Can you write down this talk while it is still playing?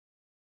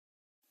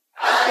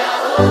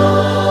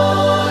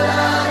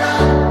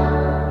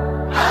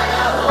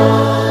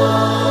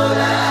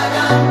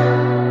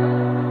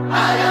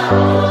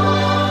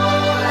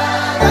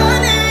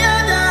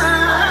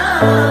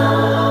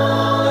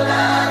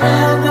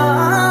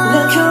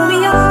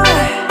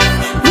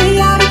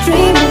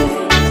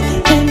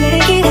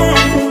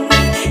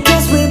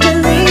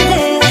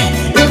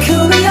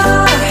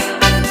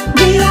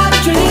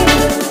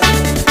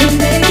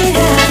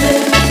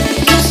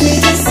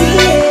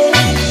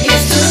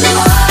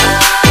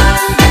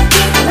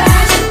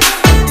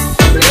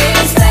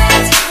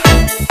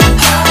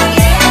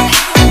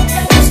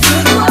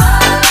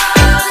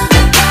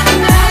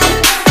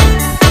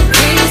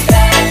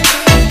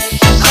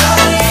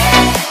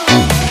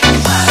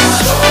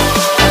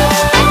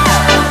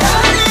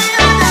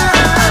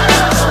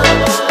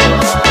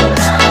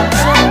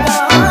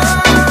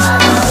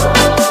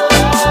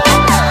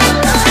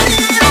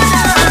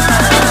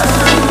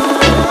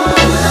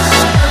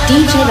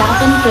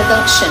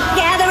Production.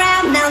 Gather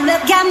round now,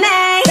 look at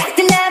me. Back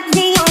to love,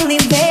 the only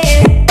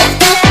way. Back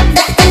to love,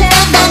 back to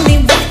love, only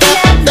back to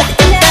love, back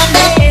to love,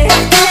 me. Back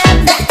to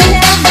love, back to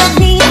love, only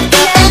back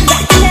to love,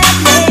 back to love,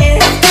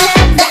 me.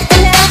 Back to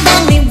love,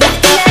 only back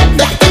to love,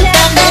 back to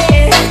love, me.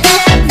 Back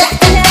to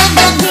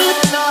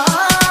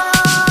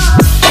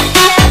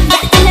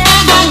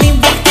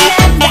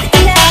love, back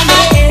to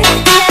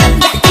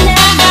love, back to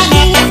love,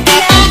 only back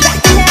to love, back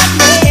to love,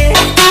 me.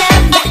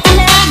 Back to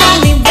love,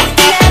 only back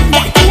to love,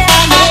 back to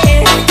love, me. Back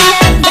to love,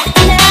 only back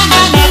to love,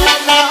 back to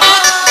love, me.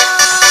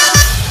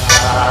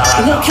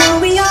 Look who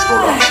we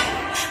are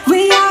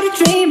the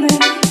dreamers,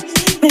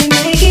 we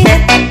make it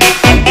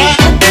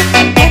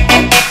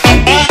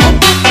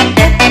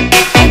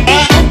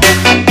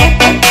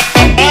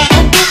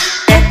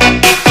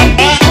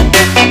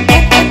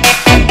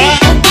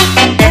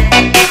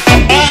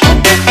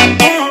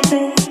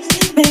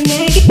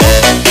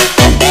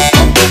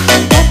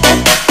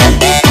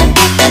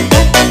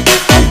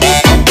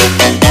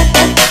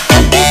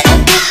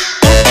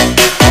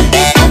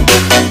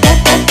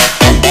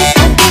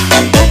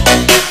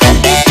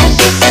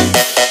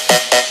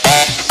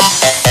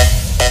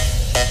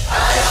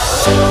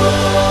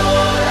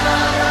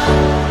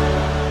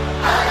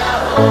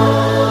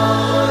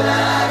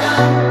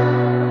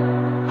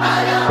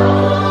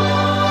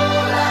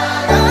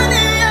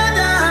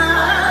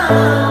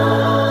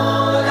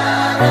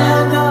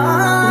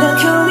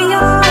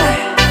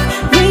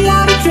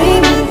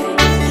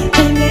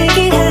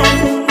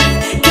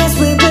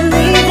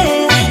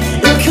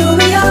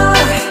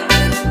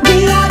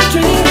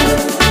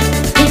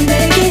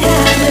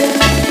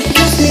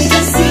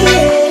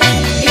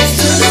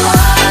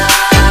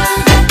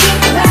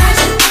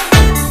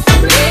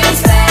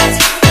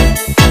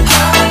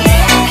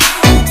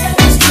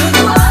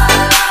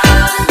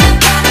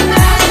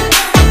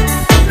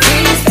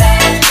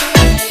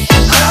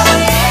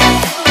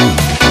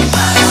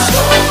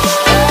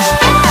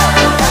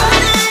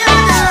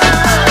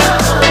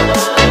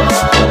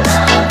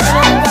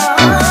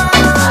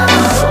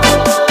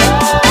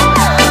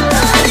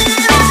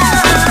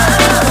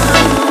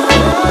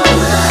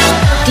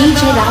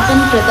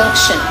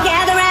Production.